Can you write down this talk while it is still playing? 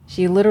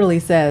She literally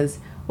says,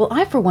 well,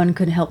 I, for one,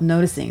 couldn't help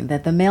noticing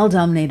that the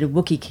male-dominated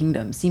Wookiee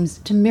kingdom seems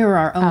to mirror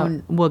our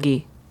own...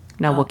 Woogie.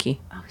 No, Wookiee.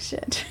 Oh,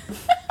 shit.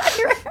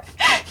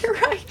 You're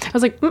right. I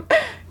was like,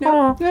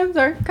 No, I'm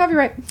sorry.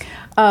 Copyright.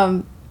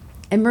 And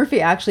Murphy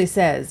actually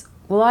says,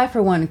 well, I,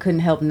 for one,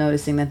 couldn't help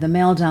noticing that the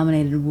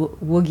male-dominated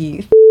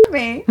Wookiee...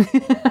 me.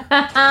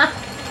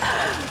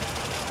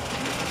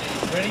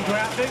 Ready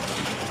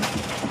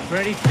graphics?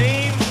 Ready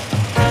theme?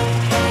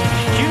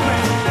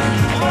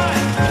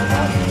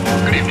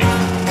 Good evening.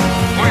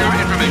 For your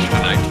information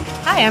tonight.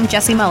 Hi, I'm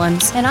Jesse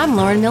Mullins, And I'm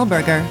Lauren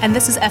Milberger. and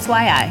this is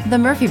FYI. The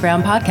Murphy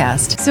Brown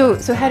Podcast.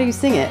 So how do you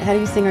sing it? How do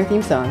you sing our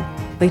theme song?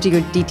 Like, do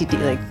you go dee-dee-dee,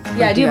 like...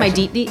 yeah, I like, do my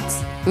actually-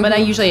 deets, but I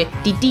usually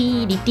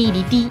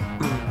dee-dee-dee-dee-dee-dee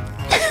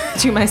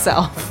to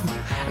myself.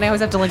 And I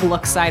always have to like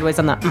look sideways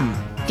on the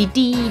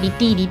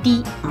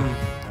dee-dee-dee-dee-dee-dee.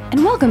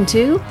 And welcome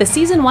to... The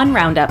Season 1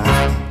 Roundup.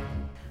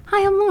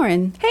 Hi, I'm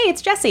Lauren. Hey,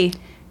 it's Jessie.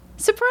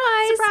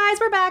 Surprise! Surprise,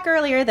 we're back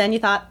earlier than you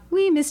thought.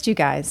 We missed you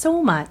guys.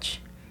 So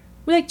much.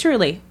 We like,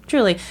 truly.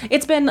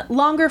 It's been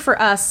longer for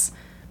us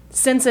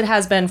since it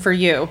has been for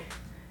you.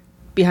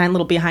 Behind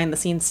the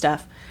scenes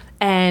stuff.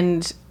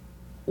 And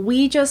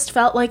we just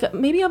felt like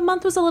maybe a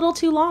month was a little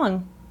too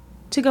long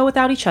to go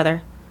without each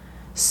other.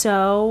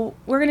 So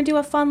we're going to do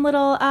a fun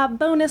little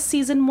bonus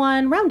Season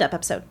 1 Roundup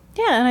episode.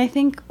 Yeah, and I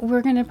think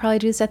we're going to probably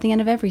do this at the end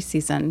of every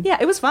season. Yeah,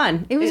 it was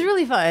fun. It was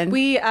really fun.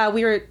 We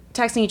were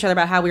texting each other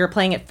about how we were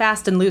playing it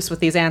fast and loose with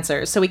these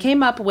answers. So we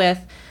came up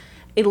with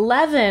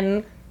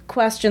 11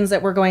 questions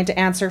that we're going to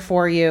answer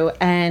for you,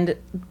 and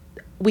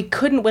we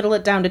couldn't whittle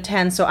it down to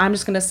 10, so I'm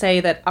just going to say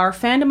that our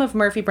fandom of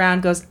Murphy Brown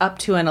goes up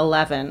to an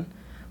 11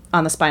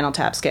 on the Spinal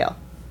Tap scale.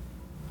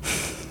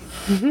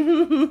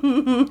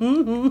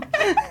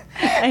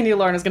 I knew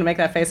Lauren was going to make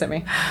that face at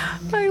me.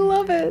 I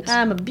love it.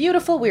 I'm a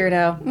beautiful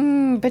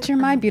weirdo. But you're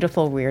my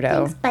beautiful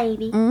weirdo.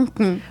 Baby.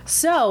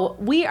 So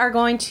what we're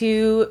going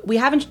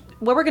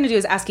to do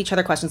is ask each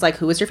other questions like,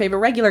 who is your favorite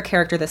regular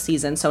character this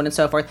season, so on and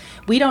so forth.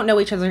 We don't know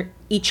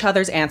each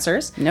other's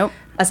answers. Nope.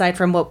 Aside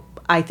from what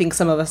I think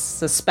some of us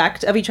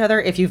suspect of each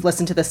other if you've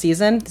listened to the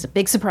season. It's a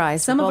big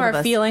surprise. Some of our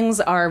us. feelings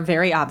are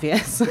very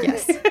obvious.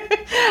 Yes.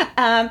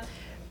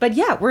 But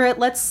yeah,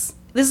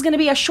 this is going to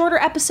be a shorter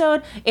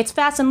episode. It's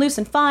fast and loose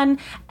and fun.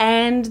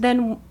 And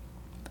then,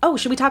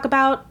 should we talk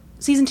about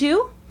Season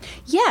 2?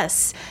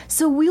 Yes.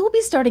 So we will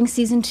be starting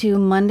Season 2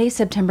 Monday,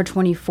 September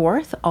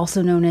 24th,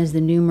 also known as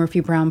the new Murphy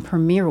Brown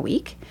Premiere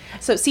Week.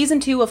 So Season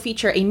 2 will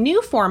feature a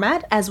new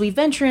format as we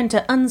venture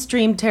into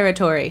unstreamed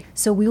territory.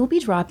 So we will be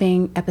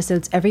dropping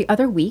episodes every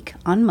other week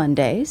on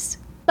Mondays.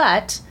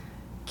 But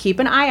keep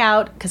an eye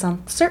out, because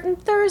on certain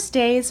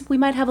Thursdays, we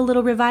might have a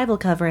little revival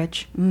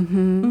coverage.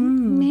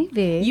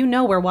 Maybe. You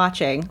know we're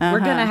watching. We're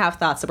going to have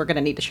thoughts that we're going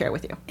to need to share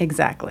with you.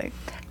 Exactly.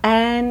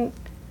 And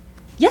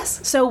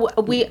yes, so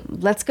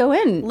Let's go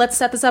in. let's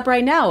set this up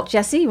right now.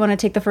 Jesse, you want to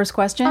take the first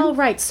question? All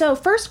right, so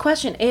first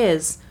question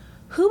is,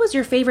 who was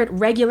your favorite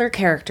regular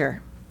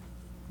character?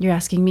 You're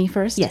asking me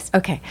first? Yes.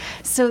 Okay.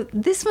 So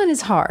this one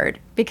is hard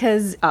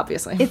because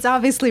Obviously. it's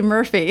obviously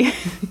Murphy.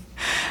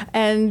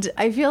 And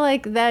I feel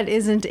like that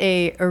isn't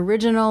a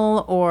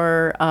original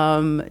or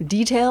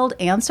detailed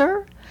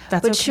answer.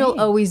 That's but okay. she'll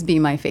always be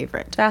my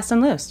favorite. Fast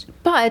and loose.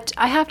 But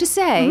I have to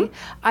say,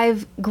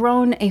 I've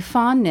grown a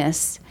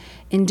fondness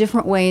in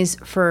different ways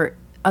for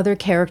other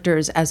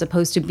characters as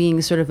opposed to being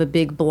sort of a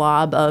big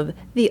blob of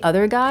the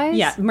other guys.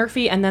 Yeah,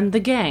 Murphy and then the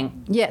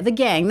gang. Yeah, the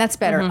gang, that's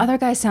better. Other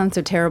guys sound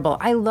so terrible.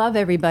 I love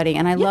everybody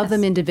and I love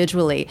them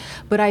individually.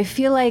 But I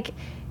feel like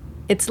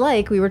it's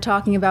like we were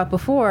talking about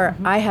before,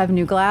 I have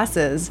new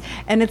glasses.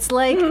 And it's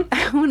like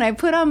when I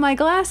put on my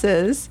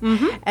glasses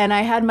and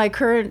I had my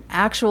current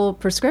actual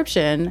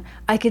prescription,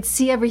 I could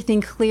see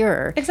everything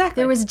clearer. Exactly.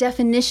 There was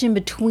definition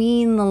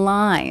between the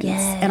lines.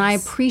 And I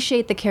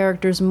appreciate the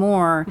characters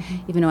more,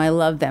 even though I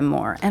love them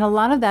more. And a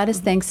lot of that is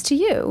thanks to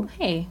you.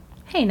 Hey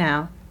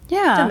now.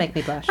 Yeah. Don't make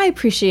me blush. I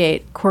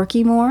appreciate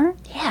Corky more.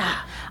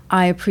 Yeah.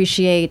 I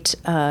appreciate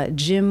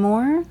Jim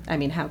more. I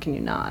mean, how can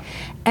you not?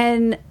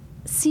 And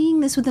seeing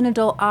this with an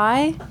adult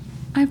eye,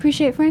 I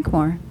appreciate Frank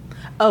more.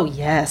 Oh,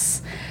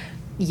 yes.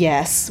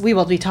 Yes, we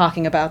will be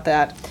talking about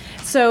that.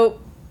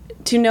 So,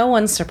 to no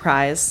one's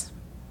surprise,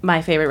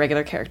 my favorite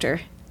regular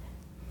character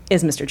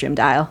is Mr. Jim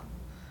Dial.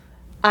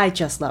 I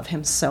just love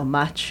him so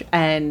much.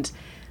 And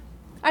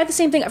I have the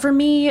same thing. For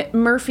me,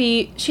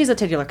 Murphy, she's a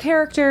titular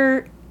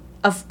character.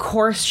 Of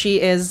course,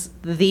 she is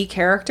the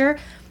character.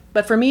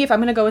 But for me, if I'm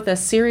going to go with a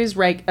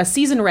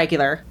season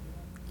regular,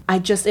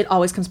 it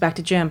always comes back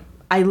to Jim.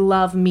 I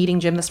love meeting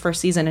Jim this first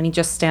season, and he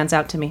just stands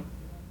out to me.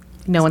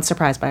 No one's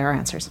surprised by our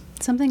answers.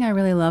 Something I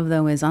really love,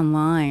 though, is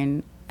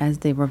online, as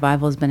the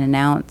revival has been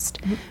announced,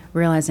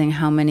 realizing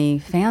how many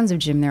fans of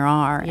Jim there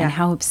are and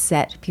how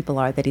upset people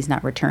are that he's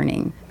not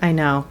returning. I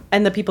know.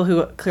 And the people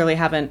who clearly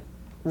haven't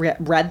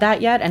read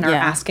that yet and are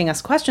asking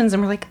us questions,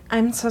 and we're like,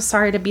 I'm so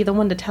sorry to be the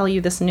one to tell you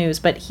this news,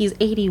 but he's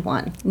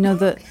 81. No,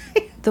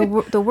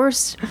 the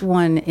worst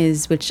one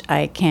is, which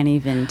I can't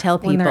even tell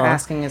people. When they're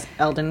asking, is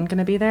Eldon going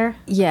to be there?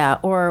 Yeah,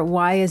 or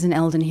why isn't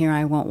Eldon here?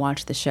 I won't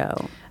watch the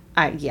show.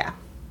 Yeah.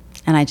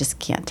 And I just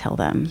can't tell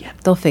them.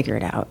 They'll figure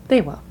it out.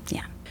 They will.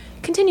 Yeah.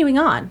 Continuing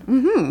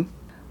on.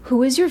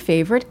 Who is your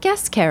favorite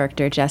guest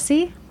character,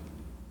 Jesse?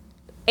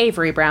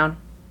 Avery Brown.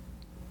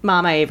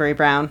 Mama Avery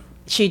Brown.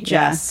 She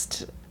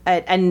just...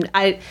 And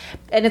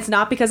it's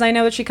not because I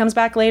know that she comes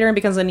back later and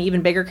becomes an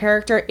even bigger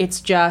character.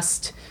 It's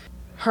just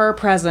her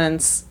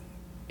presence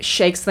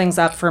shakes things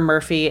up for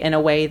Murphy in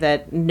a way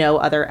that no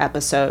other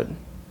episode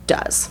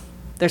does.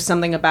 There's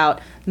something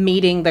about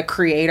meeting the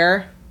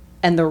creator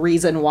and the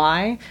reason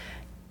why.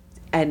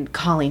 And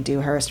Colleen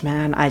Dewhurst,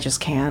 man, I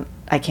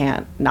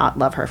can't not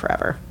love her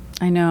forever.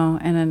 I know.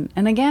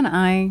 And again,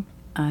 I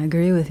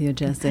agree with you,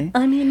 Jesse.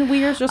 I mean,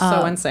 we are just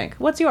so in sync.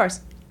 What's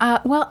yours?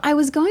 Well, I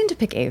was going to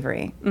pick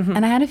Avery,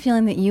 and I had a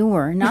feeling that you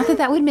were. Not that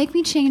that would make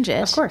me change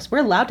it. Of course, we're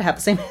allowed to have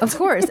the same answer. Of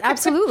course,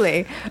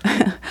 absolutely.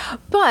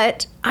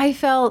 But I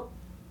felt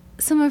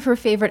some of her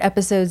favorite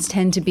episodes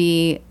tend to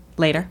be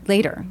Later.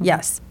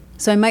 Yes.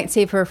 So I might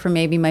save her for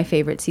maybe my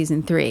favorite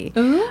season 3.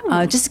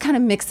 Just to kind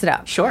of mix it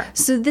up. Sure.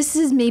 So this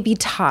is maybe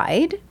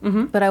tied,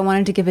 but I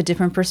wanted to give a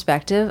different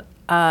perspective.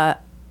 I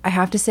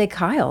have to say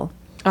Kyle.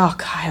 Oh,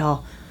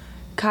 Kyle.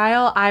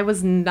 Kyle, I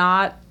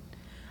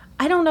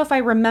don't know if I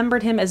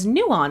remembered him as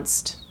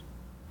nuanced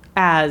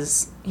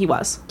as he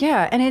was.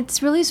 Yeah, and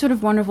it's really sort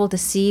of wonderful to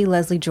see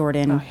Leslie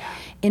Jordan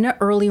in an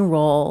early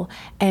role,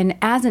 and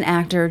as an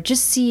actor,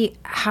 just see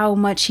how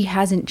much he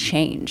hasn't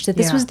changed. That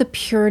this was the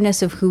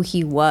pureness of who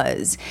he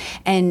was,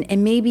 and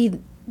maybe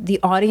the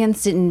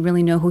audience didn't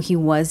really know who he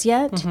was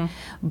yet,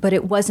 but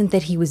it wasn't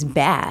that he was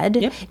bad.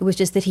 It was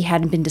just that he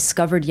hadn't been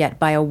discovered yet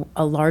by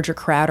a larger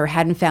crowd or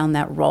hadn't found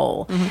that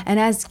role. And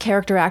as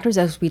character actors,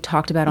 as we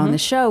talked about on the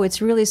show,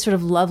 it's really sort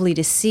of lovely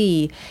to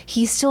see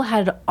he still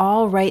had it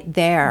all right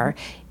there.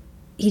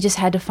 He just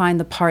had to find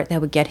the part that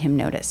would get him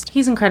noticed.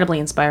 He's incredibly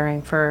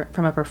inspiring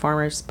from a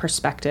performer's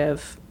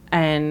perspective.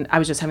 And I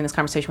was just having this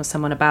conversation with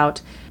someone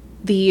about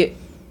the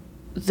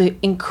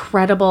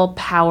incredible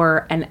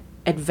power and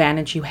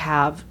advantage you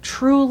have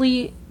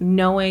truly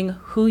knowing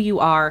who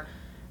you are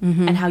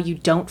and how you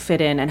don't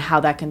fit in and how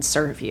that can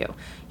serve you.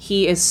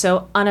 He is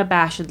so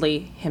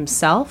unabashedly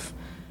himself,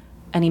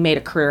 and he made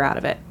a career out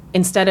of it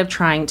instead of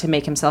trying to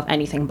make himself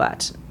anything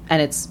but.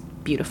 And it's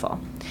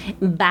beautiful.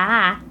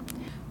 Bye.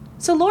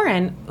 So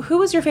Lauren, who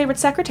was your favorite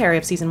secretary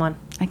of season 1?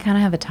 I kind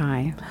of have a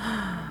tie.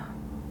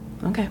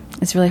 Okay.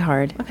 It's really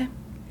hard. Okay.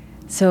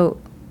 So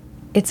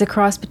it's a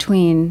cross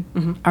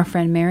between our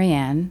friend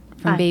Marianne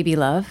from Baby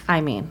Love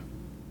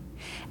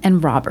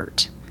and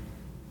Robert.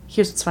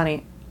 Here's what's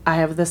funny. I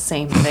have the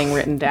same thing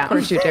written down. Of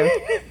course you do.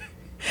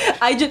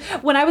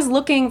 When I was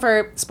looking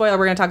for, spoiler,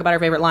 we're going to talk about our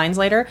favorite lines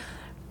later.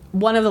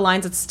 One of the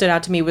lines that stood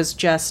out to me was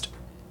just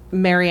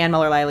Marianne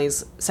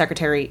Miller-Liley's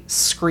secretary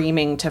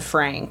screaming to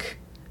Frank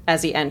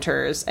as he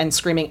enters and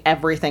screaming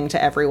everything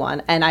to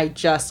everyone. And I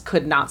just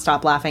could not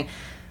stop laughing.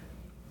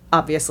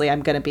 Obviously, I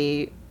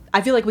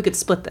feel like we could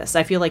split this.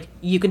 I feel like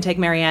you can take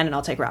Marianne and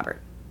I'll take Robert.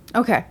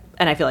 Okay.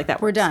 And I feel like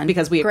that we're works done.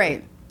 because we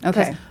Great.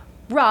 Okay.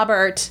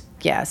 Robert,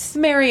 Yes.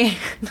 Marianne,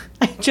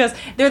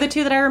 they're the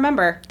two that I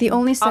remember. The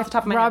only off the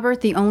top of my head.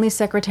 Robert, the only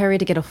secretary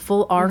to get a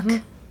full arc,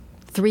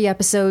 3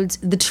 episodes,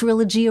 the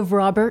trilogy of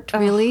Robert,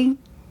 really.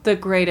 The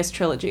greatest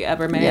trilogy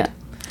ever made. Yeah.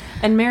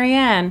 And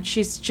Marianne,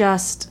 she's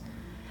just,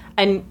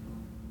 and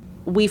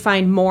we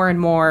find more and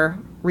more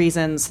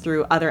reasons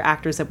through other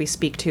actors that we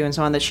speak to and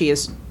so on that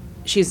she's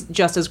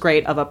just as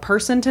great of a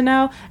person to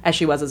know as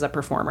she was as a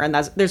performer. And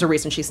there's a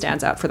reason she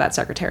stands out for that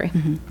secretary.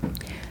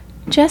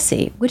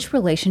 Jesse, which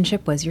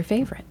relationship was your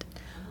favorite?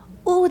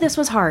 Oh, this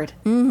was hard.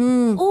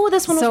 Oh,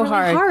 this one was So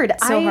really hard.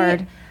 So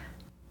hard.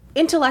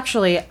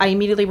 Intellectually, I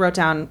immediately wrote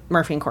down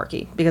Murphy and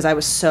Corky because I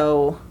was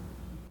so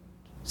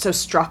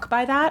struck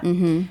by that.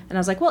 And I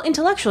was like, well,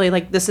 intellectually,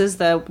 like this is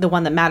the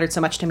one that mattered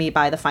so much to me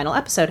by the final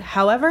episode.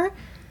 However,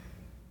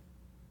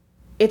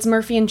 it's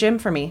Murphy and Jim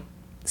for me.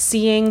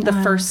 Seeing the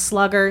first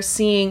Slugger,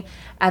 seeing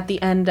at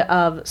the end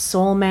of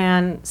Soul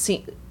Man,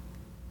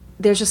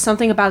 there's just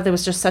something about it that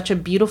was just such a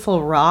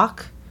beautiful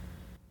rock.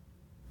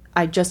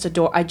 I just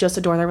adore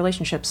their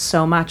relationship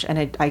so much, and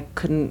I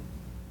couldn't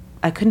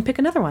pick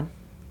another one.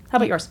 How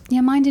about yours?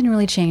 Yeah, mine didn't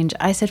really change.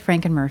 I said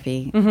Frank and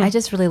Murphy. I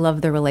just really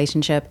loved their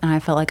relationship, and I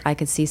felt like I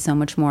could see so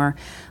much more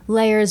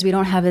layers. We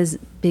don't have as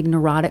big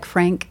neurotic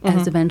Frank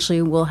as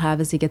eventually we'll have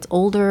as he gets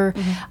older.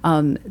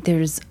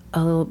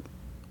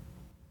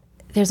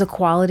 There's a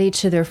quality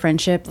to their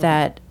friendship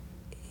that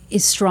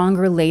is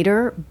stronger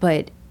later,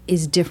 but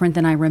is different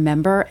than I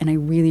remember, and I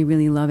really,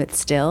 really love it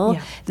still.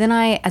 Yeah. Then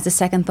I, as a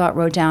second thought,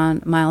 wrote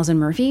down Miles and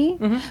Murphy.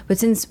 But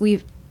since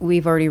we've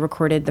already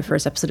recorded the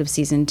first episode of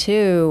season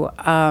 2,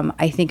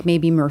 I think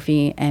maybe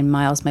Murphy and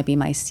Miles might be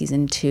my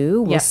season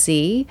 2. We'll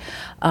see.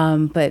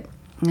 But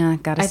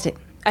gotta stick.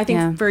 I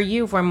think for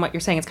you, from what you're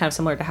saying, it's kind of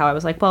similar to how I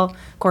was like, well,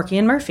 Corky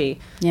and Murphy.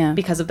 Yeah.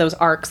 Because of those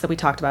arcs that we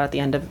talked about at the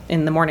end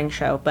in the morning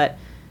show. But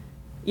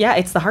yeah,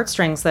 it's the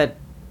heartstrings that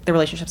the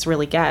relationships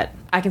really get.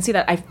 I can see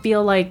that. I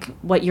feel like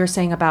what you're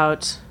saying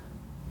about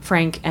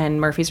Frank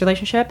and Murphy's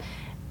relationship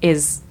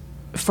is,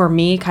 for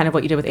me, kind of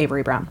what you did with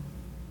Avery Brown.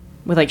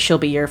 With like, she'll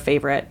be your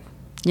favorite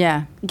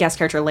Yeah. guest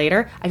character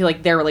later. I feel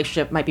like their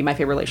relationship might be my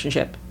favorite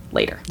relationship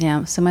later.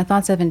 Yeah. So my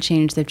thoughts haven't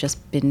changed. They've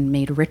just been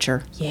made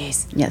richer.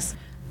 Yes. Yes.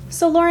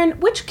 So, Lauren,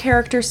 which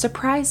character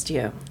surprised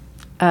you?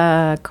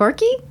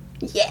 Corky?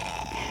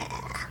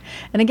 Yeah.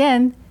 And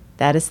again,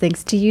 that is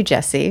thanks to you,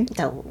 Jesse.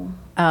 No.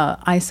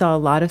 I saw a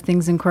lot of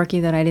things in Corky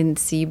that I didn't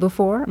see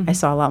before. I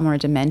saw a lot more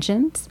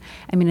dimensions.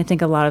 I mean, I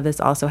think a lot of this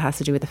also has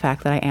to do with the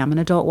fact that I am an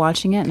adult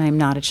watching it and I'm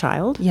not a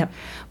child. Yep.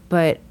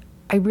 But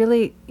I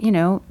really,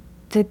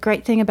 the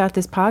great thing about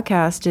this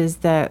podcast is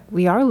that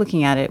we are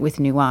looking at it with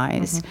new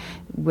eyes,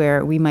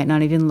 where we might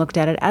not even looked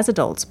at it as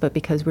adults, but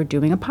because we're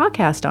doing a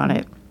podcast on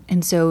it.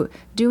 And so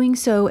doing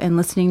so and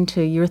listening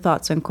to your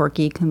thoughts on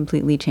Corky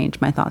completely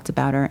changed my thoughts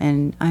about her,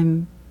 and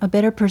I'm a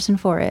better person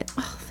for it.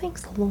 Oh,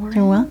 thanks, Lauren.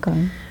 You're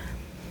welcome.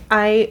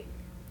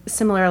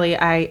 Similarly,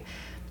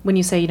 when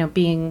you say,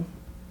 being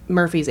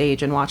Murphy's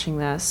age and watching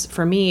this,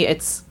 for me,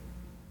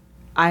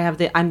 I'm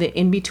the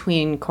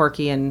in-between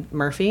Corky and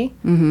Murphy.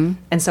 Mm-hmm.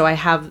 And so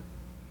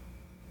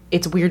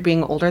it's weird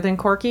being older than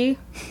Corky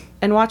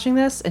and watching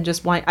this, and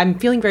I'm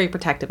feeling very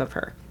protective of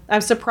her.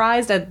 I'm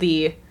surprised at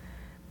the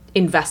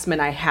investment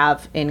I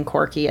have in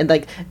Corky, and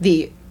like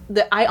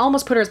I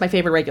almost put her as my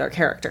favorite regular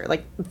character,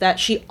 like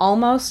that she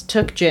almost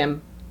took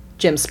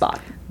Jim's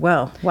spot.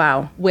 Well,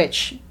 wow.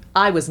 Which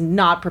I was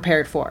not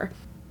prepared for.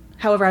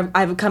 However,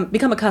 I've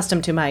become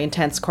accustomed to my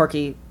intense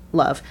Corky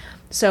love.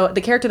 So the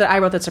character that I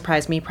wrote that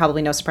surprised me,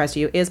 probably no surprise to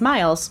you, is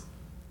Miles.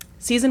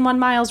 Season 1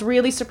 Miles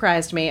really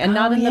surprised me, and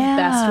not in the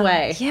best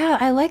way. Yeah,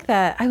 I like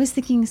that. I was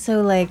thinking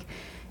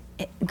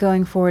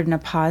going forward in a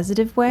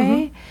positive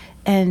way,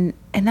 and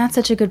that's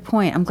such a good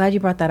point. I'm glad you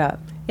brought that up.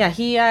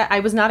 Yeah, I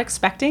was not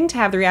expecting to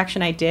have the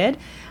reaction I did.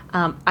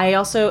 I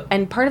also,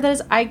 and part of that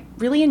is I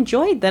really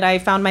enjoyed that I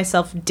found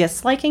myself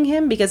disliking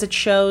him, because it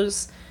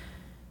shows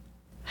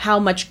how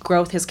much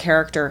growth his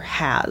character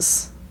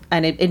has.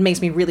 And it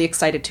makes me really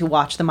excited to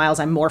watch the Miles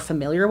I'm more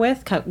familiar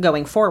with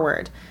going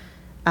forward,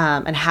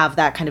 and have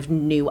that kind of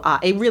new eye.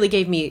 It really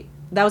gave me,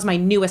 that was my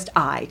newest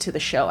eye to the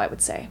show, I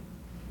would say.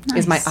 Nice.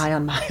 Is my eye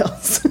on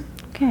Miles.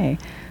 Okay.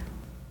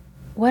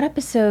 What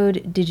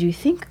episode did you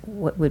think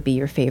would be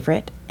your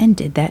favorite, and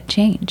did that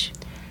change?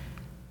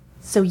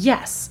 So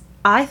yes,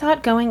 I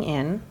thought going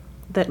in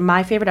that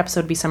my favorite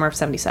episode would be Summer of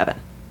 77,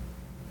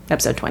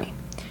 episode 20.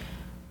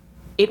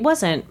 It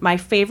wasn't. My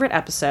favorite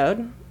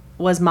episode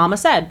was Mama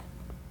Said,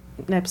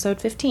 episode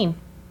 15.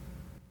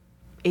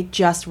 It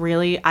just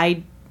really,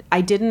 I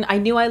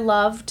knew I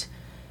loved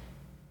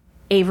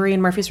Avery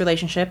and Murphy's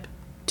relationship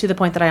to the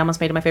point that I almost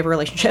made it my favorite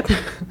relationship.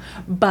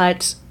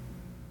 But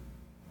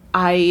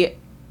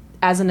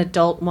as an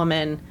adult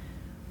woman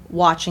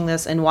watching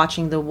this and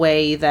watching the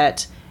way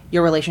that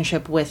your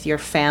relationship with your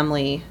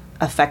family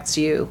affects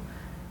you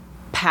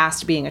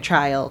past being a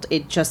child,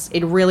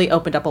 it really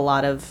opened up a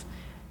lot of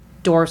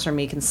doors for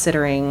me,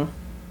 considering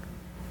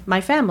my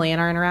family and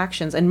our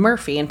interactions, and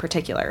Murphy in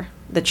particular,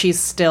 that she's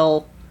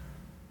still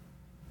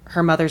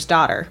her mother's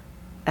daughter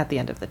at the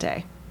end of the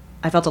day.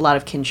 I felt a lot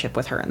of kinship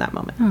with her in that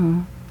moment.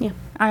 Oh. Yeah.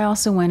 I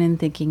also went in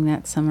thinking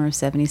that Summer of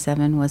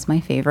 77 was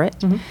my favorite.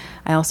 Mm-hmm.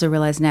 I also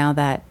realize now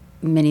that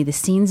many of the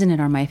scenes in it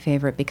are my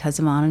favorite because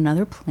I'm on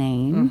another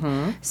plane.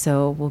 Mm-hmm.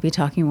 So we'll be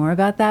talking more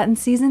about that in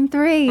season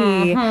 3.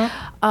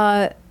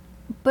 Mm-hmm.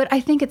 But I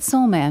think it's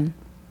Soul Man.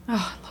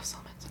 Oh, I love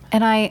Soul Man so much.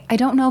 And I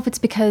don't know if it's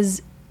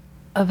because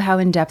of how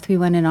in depth we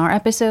went in our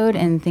episode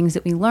and things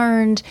that we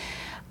learned.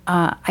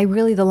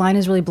 The line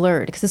is really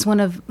blurred, because it's one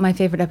of my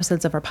favorite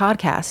episodes of our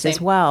podcast as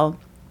well.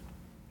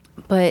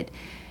 But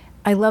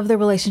I love the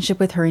relationship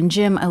with her and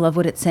Jim. I love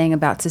what it's saying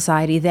about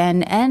society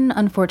then and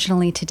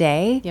unfortunately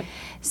today. Yep.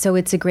 So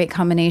it's a great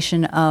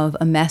combination of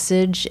a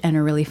message and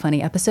a really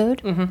funny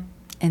episode. Mm-hmm.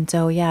 And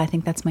so, I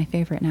think that's my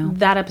favorite now.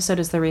 That episode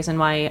is the reason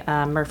why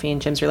Murphy and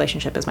Jim's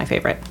relationship is my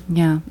favorite.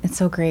 Yeah, it's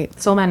so great.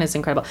 Soul Man is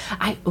incredible.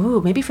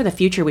 Maybe for the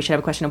future we should have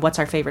a question of what's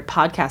our favorite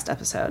podcast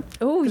episode.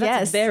 Oh, yes.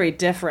 That's very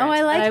different. Oh,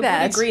 I like that.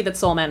 I would agree that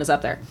Soul Man is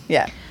up there.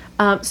 Yeah.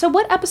 So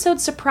what episode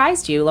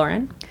surprised you,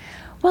 Lauren?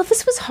 Well,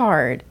 this was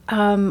hard.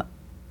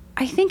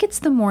 I think it's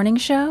the morning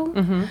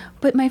show,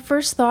 but my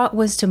first thought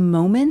was to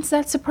moments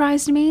that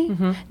surprised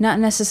me, not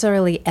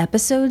necessarily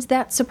episodes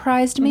that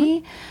surprised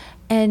me.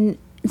 And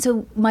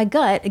so my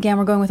gut, again,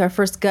 we're going with our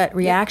first gut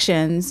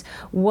reactions,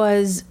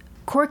 was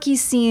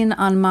Corky's scene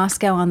on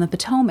Moscow on the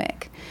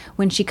Potomac,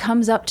 when she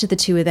comes up to the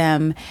two of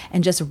them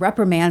and just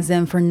reprimands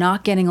them for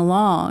not getting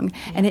along.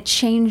 And it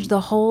changed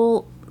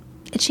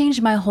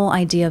my whole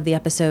idea of the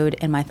episode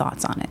and my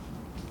thoughts on it.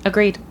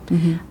 Agreed.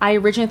 Mm-hmm. I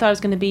originally thought it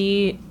was going to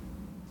be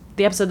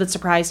the episode that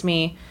surprised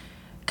me.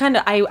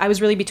 I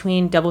was really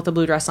between Devil with the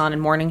Blue Dress On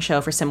and Morning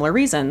Show for similar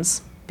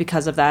reasons,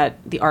 because of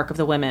the arc of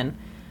the women.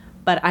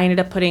 But I ended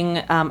up putting,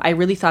 I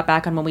really thought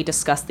back on when we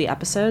discussed the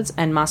episodes,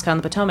 and Moscow on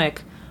the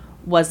Potomac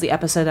was the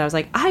episode that I was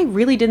like, I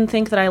really didn't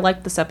think that I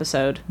liked this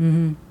episode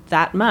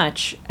that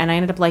much. And I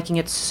ended up liking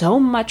it so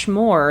much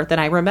more than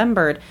I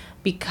remembered,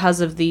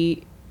 because of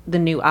the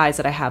new eyes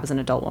that I have as an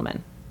adult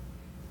woman.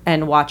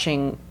 And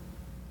watching,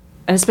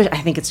 and especially,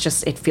 I think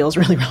it feels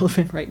really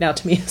relevant right now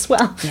to me as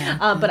well.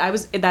 Yeah. But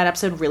that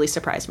episode really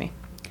surprised me.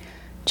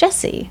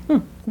 Jesse,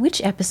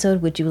 which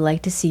episode would you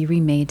like to see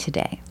remade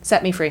today?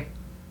 Set Me Free.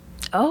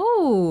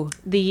 Oh,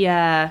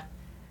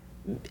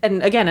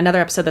 And again, another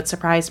episode that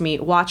surprised me,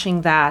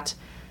 watching that,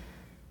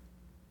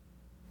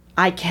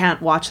 I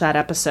can't watch that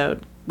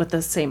episode with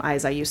the same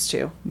eyes I used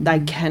to. I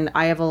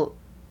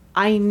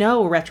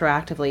know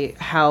retroactively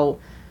how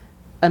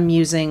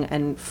amusing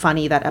and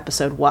funny that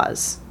episode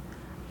was.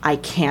 I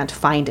can't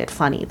find it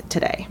funny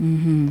today.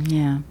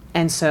 yeah.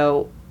 And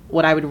so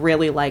what I would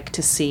really like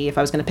to see, if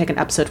I was going to pick an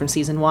episode from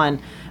season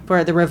 1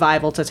 for the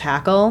revival to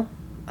tackle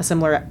a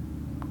similar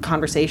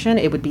conversation,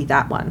 it would be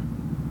that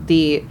one.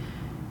 The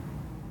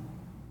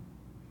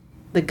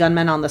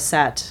gunman on the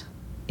set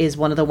is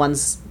one of the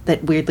ones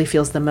that weirdly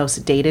feels the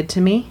most dated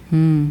to me.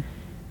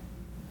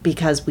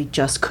 Because we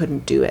just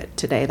couldn't do it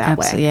today that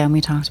way. Yeah, and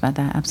we talked about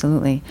that.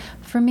 Absolutely.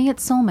 For me,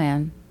 it's Soul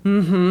Man.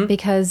 Mm-hmm.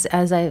 Because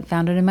as I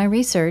found it in my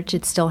research,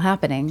 it's still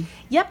happening.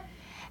 Yep.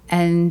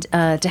 And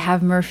to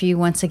have Murphy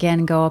once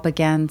again go up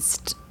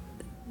against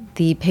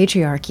the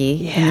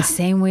patriarchy in the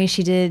same way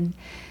she did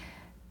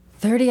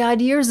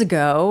 30-odd years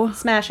ago.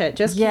 Smash it.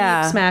 Just keep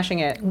smashing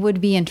it.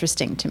 Would be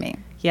interesting to me.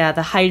 Yeah,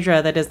 the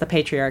hydra that is the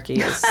patriarchy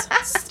is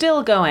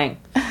still going.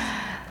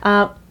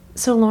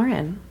 So,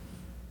 Lauren,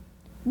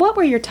 what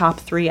were your top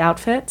 3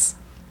 outfits?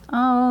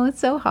 Oh, it's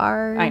so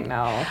hard. I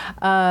know.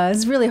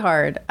 It's really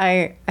hard.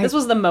 This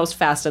was the most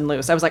fast and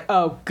loose. I was like,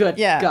 oh, good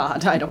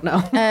God, I don't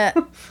know.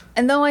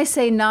 And though I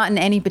say not in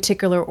any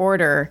particular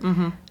order,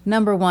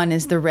 number 1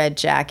 is the red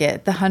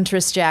jacket, the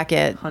huntress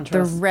jacket,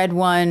 the red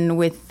one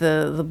with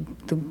the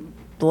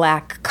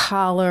black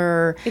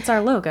collar. It's our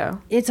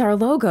logo. It's our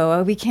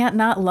logo. We can't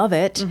not love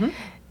it.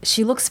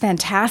 She looks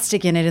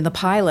fantastic in it in the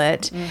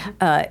pilot.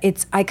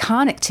 It's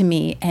iconic to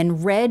me.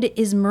 And red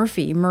is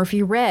Murphy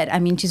red. I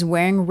mean, she's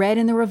wearing red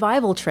in the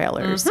revival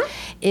trailers.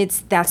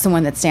 That's the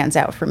one that stands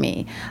out for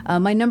me.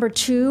 My number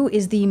 2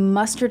 is the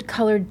mustard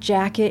colored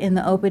jacket in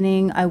the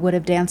opening, I Would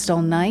Have Danced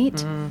All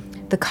Night.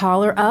 The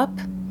collar up.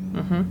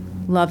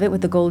 Love it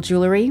with the gold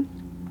jewelry.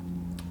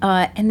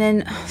 And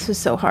then, this is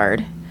so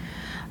hard.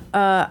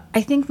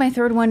 I think my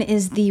third one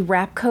is the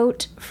wrap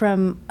coat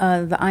from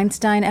the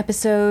Einstein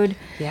episode.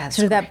 Yeah,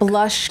 sort of that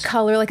blush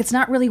color. Like, it's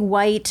not really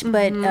white,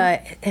 but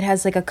it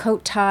has like a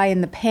coat tie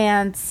and the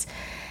pants.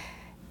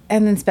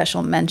 And then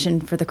special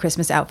mention for the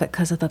Christmas outfit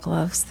because of the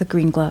gloves, the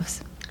green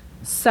gloves.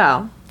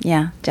 So.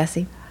 Yeah,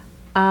 Jesse.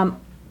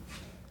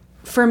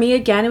 For me,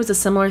 again, it was a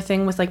similar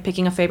thing with like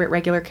picking a favorite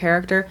regular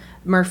character.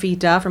 Murphy,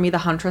 duh. For me, the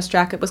huntress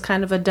jacket was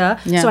kind of a duh.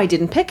 Yeah. So I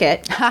didn't pick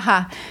it.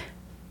 Haha.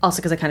 Also,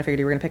 because I kind of figured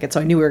you were going to pick it,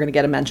 so I knew we were going to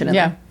get a mention in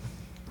there.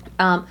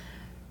 And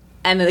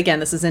then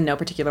again, this is in no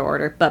particular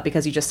order, but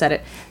because you just said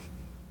it,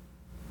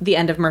 the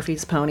end of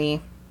Murphy's Pony,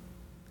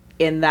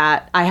 in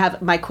that, I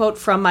have my quote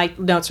from my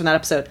notes from that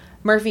episode,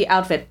 Murphy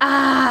outfit,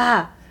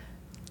 the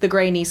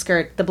gray knee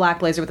skirt, the black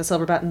blazer with the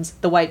silver buttons,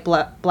 the white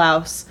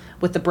blouse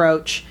with the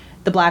brooch,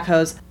 the black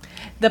hose,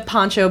 the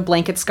poncho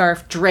blanket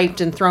scarf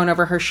draped and thrown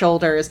over her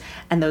shoulders,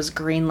 and those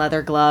green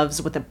leather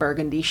gloves with the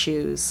burgundy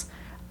shoes.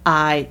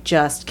 I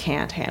just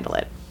can't handle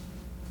it.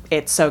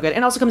 It's so good.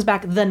 And also comes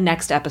back the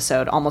next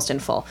episode almost in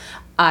full.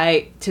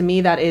 To me,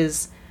 that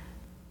is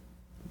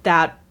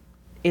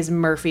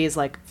Murphy's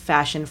like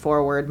fashion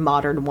forward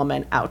modern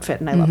woman outfit,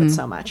 and I love it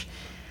so much.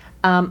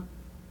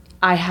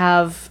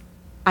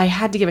 I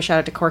had to give a shout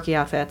out to Corky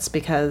Outfits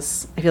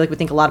because I feel like we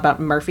think a lot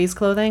about Murphy's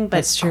clothing,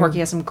 but Corky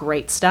has some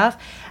great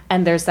stuff.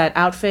 And there's that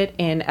outfit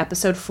in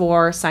episode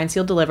 4, Signed,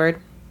 Sealed,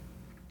 Delivered,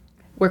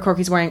 where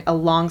Corky's wearing a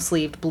long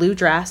sleeved blue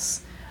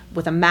dress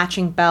with a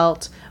matching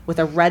belt, with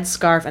a red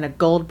scarf and a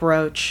gold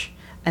brooch,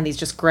 and these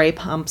just gray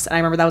pumps. And I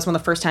remember that was one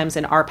of the first times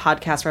in our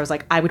podcast where I was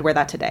like, I would wear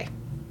that today.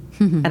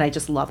 And I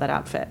just love that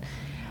outfit.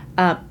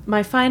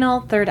 My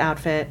final third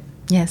outfit.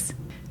 Yes.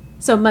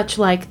 So much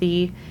like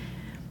the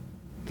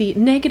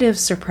negative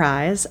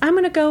surprise, I'm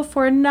going to go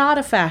for not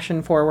a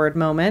fashion-forward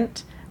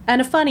moment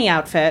and a funny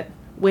outfit,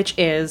 which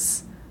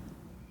is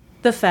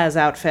the Fez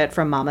outfit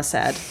from Mama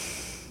Said.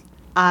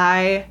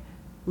 I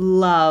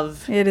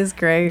love it. Is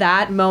great.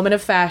 That moment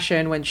of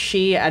fashion when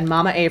she and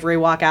Mama Avery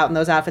walk out in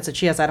those outfits and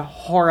she has that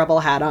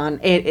horrible hat on.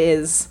 It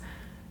is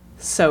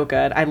so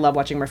good. I love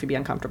watching Murphy be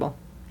uncomfortable.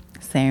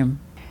 Same.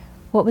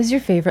 What was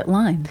your favorite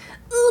line?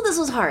 Ooh, this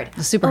was hard. It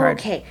was super hard.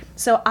 Okay,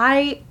 so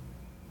I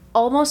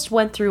almost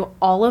went through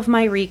all of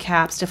my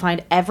recaps to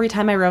find every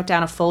time I wrote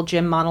down a full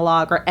Jim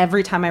monologue or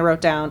every time I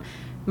wrote down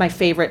my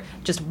favorite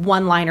just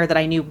one-liner that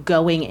I knew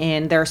going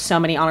in. There are so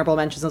many honorable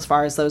mentions as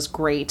far as those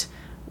great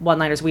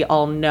one-liners we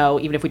all know,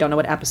 even if we don't know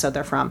what episode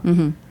they're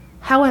from.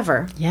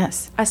 However,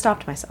 yes, I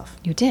stopped myself.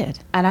 You did.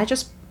 And I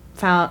just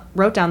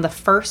wrote down the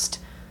first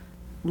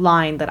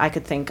line that I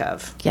could think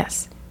of.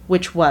 Yes.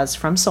 Which was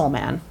from Soul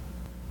Man.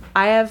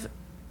 I have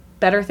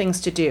better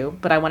things to do,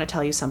 but I want to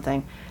tell you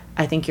something.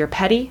 I think you're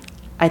petty,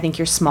 I think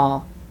you're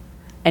small,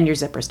 and your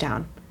zipper's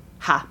down.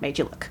 Ha, made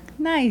you look.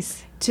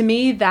 Nice. To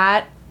me,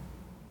 that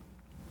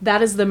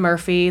is the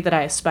Murphy that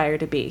I aspire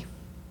to be.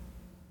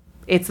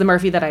 It's the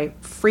Murphy that I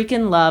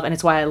freaking love, and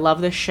it's why I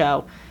love this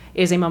show.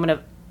 It is a moment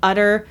of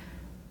utter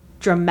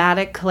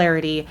dramatic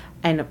clarity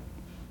and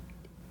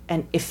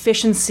and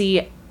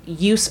efficiency,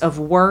 use of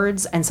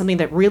words, and something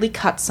that really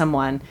cuts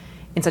someone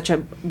in such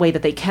a way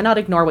that they cannot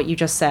ignore what you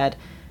just said,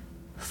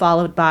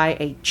 followed by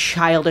a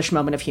childish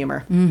moment of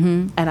humor.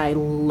 Mm-hmm. And I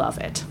love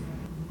it.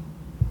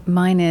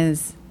 Mine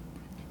is,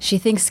 she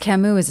thinks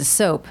Camus is a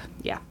soap.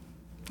 Yeah.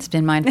 It's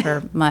been mine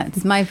for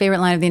it's my favorite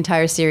line of the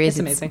entire series. It's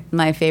amazing.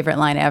 My favorite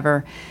line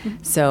ever.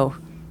 So,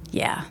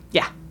 yeah.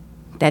 Yeah.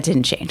 That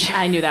didn't change.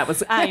 I knew what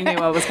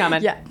was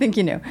coming. Yeah, I think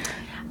you knew.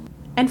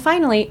 And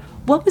finally,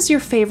 what was your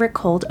favorite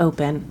cold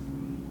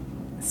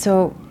open?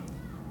 So,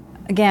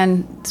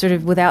 again, sort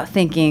of without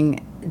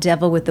thinking,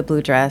 Devil with the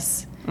Blue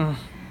Dress.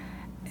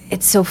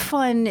 It's so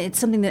fun. It's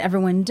something that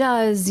everyone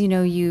does. You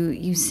know,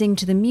 you sing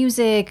to the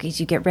music as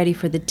you get ready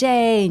for the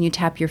day, and you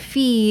tap your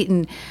feet.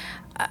 And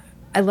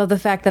I love the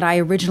fact that I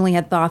originally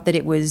had thought that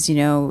it was, you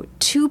know,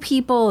 two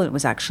people. It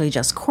was actually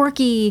just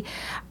Corky.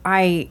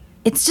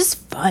 It's just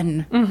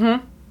fun.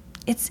 Mm-hmm.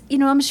 It's, you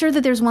know, I'm sure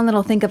that there's one that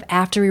I'll think of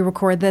after we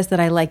record this that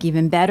I like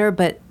even better,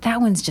 but that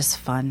one's just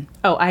fun.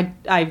 Oh,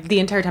 I the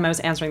entire time I was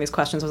answering these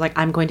questions, I was like,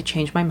 I'm going to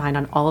change my mind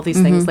on all of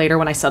these things later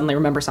when I suddenly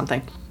remember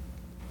something.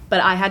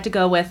 But I had to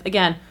go with,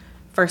 again,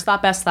 first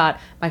thought, best thought,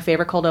 my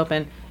favorite cold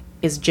open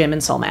is Jim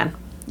and Soul Man.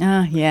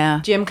 Yeah.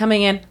 Jim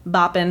coming in,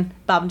 bopping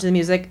to the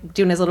music,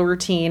 doing his little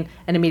routine,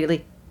 and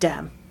immediately,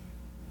 damn.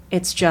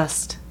 It's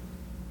just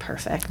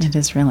perfect. It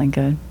is really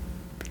good.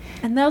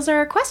 And those are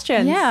our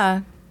questions.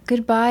 Yeah.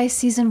 Goodbye,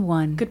 Season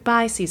 1.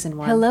 Goodbye, Season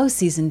 1. Hello,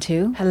 Season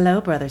 2.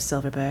 Hello, Brother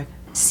Silverberg.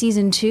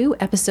 Season 2,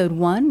 Episode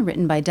 1,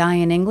 written by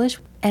Diane English.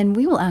 And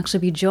we will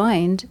actually be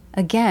joined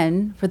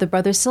again for the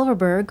Brothers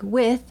Silverberg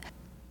with...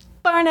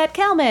 Barnett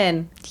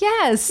Kellman.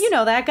 Yes. You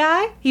know that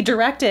guy. He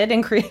directed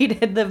and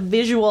created the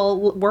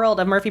visual world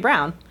of Murphy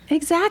Brown.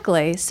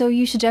 Exactly. So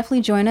you should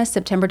definitely join us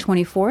September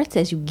 24th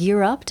as you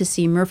gear up to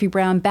see Murphy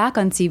Brown back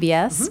on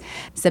CBS,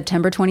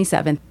 September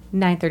 27th.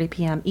 9:30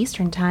 p.m.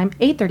 Eastern Time,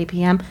 8:30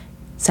 p.m.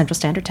 Central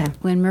Standard Time.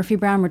 When Murphy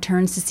Brown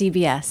returns to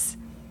CBS.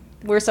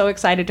 We're so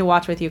excited to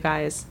watch with you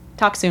guys.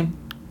 Talk soon.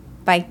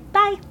 Bye.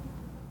 Bye.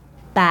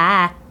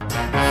 Bye.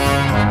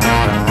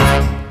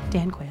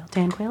 Dan Quayle,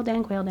 Dan Quayle,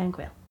 Dan Quayle, Dan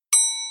Quayle.